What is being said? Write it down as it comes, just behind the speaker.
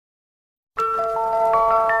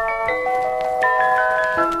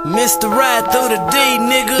Mr. Ride Through the D,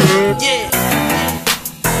 nigga. Yeah.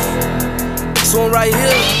 This one right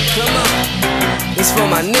here, come on. This for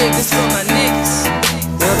my niggas. This for my niggas.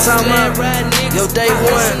 You know what I'm talking about? Yo, day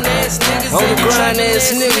one. On the grind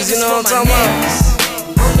ass niggas, you know what I'm talking about?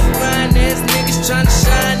 On the grind ass niggas trying to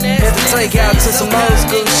shine ass. Had to take out to some old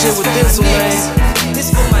school shit with this one, man.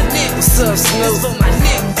 This for my niggas. What's up, Snoop? This for my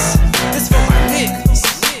niggas. This for my niggas.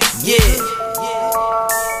 Yeah.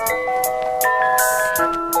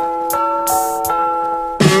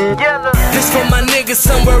 This for my niggas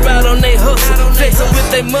somewhere out on they hustle, flexing with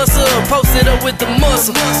they muscle, posted up with the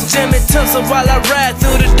muscle, jamming tussle while I ride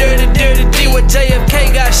through the dirty D. When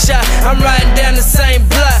JFK got shot, I'm riding down the same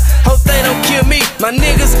block. Hope they don't kill me. My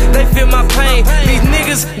niggas, they feel my pain. These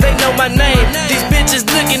niggas, they know my name. These bitches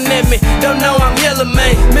looking at me, don't know I'm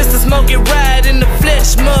Yellaman. Mr. Smoky ride in the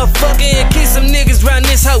flesh, motherfucker, and keep some niggas round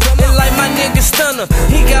this hoe. And like my nigga Stunner,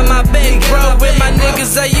 he got my back, bro. With my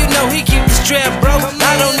niggas, you know he keep the strap, bro.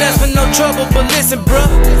 I don't ask for no trouble, but listen, bro.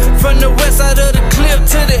 From the west side of the cliff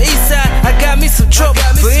to the east side, I got me some trouble.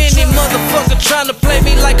 For any motherfucker trying to play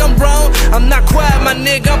me like I'm wrong, I'm not quiet, my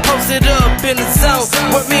nigga, I'm posted up in the zone.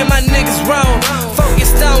 What me and my niggas wrong,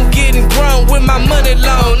 focused on getting grown with my money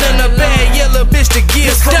loan and a bad yellow bitch to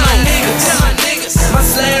get down. My niggas, my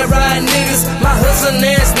slab ride niggas, my hustling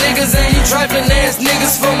ass niggas, and you trifling ass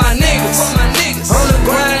niggas for my niggas. On the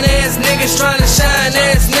grind ass niggas, trying to shine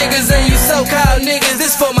ass niggas, and you so-called niggas.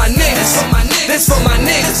 This for my niggas. This for my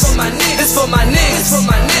niggas. This for my niggas. This for my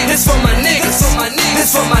niggas. This for my niggas.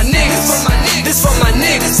 This for my niggas. This for my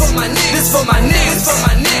niggas. This for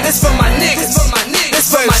my niggas. This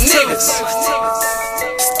for my niggas.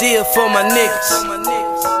 Still for my niggas.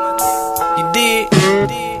 You did.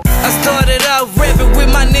 I started out rapping with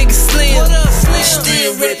my nigga Slim.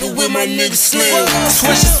 Still rapping with my nigga Slim.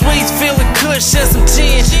 Swishing sweets, feeling kush and some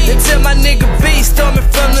gin. Until my nigga B storming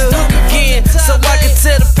from the hook again, so I can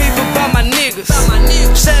tell the people about my niggas.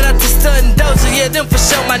 Shout out to Stunt and Dozier, yeah, them for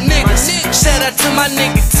sure my niggas. Shout out to my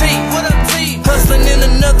nigga T. Hustling in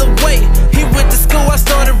another way. He went to school, I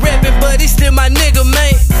started rapping, but he still my nigga,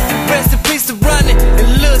 man. Rest in peace to Ronnie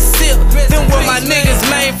and Lil Silk. Them were my niggas,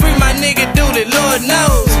 man. Free my nigga Dooley, Lord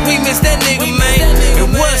knows we miss that nigga, man.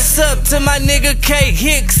 And what's up to my nigga K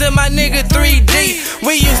Hicks and my nigga 3D?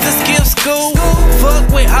 We used to skip school, fuck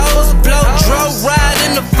with hoes, blow, dro, ride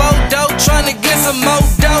in the photo, trying to get some more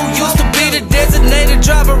dough. Used to be the designated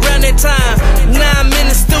driver around that time. Now I'm in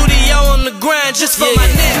the studio on the grind just for my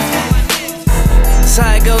niggas. That's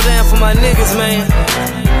how it go down for my niggas, man.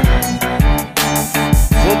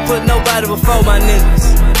 Won't put nobody before my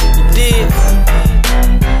niggas. You did.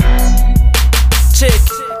 Check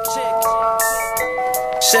it.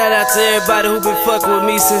 Shout out to everybody who been fucking with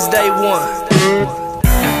me since day one.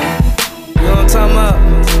 You know what I'm talking about?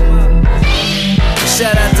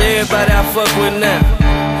 Shout out to everybody I fuck with now.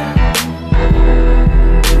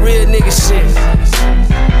 Real nigga shit.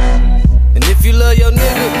 And if you love your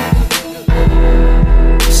nigga,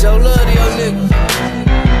 show love to your nigga.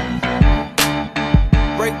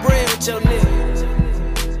 Break bread with your nigga.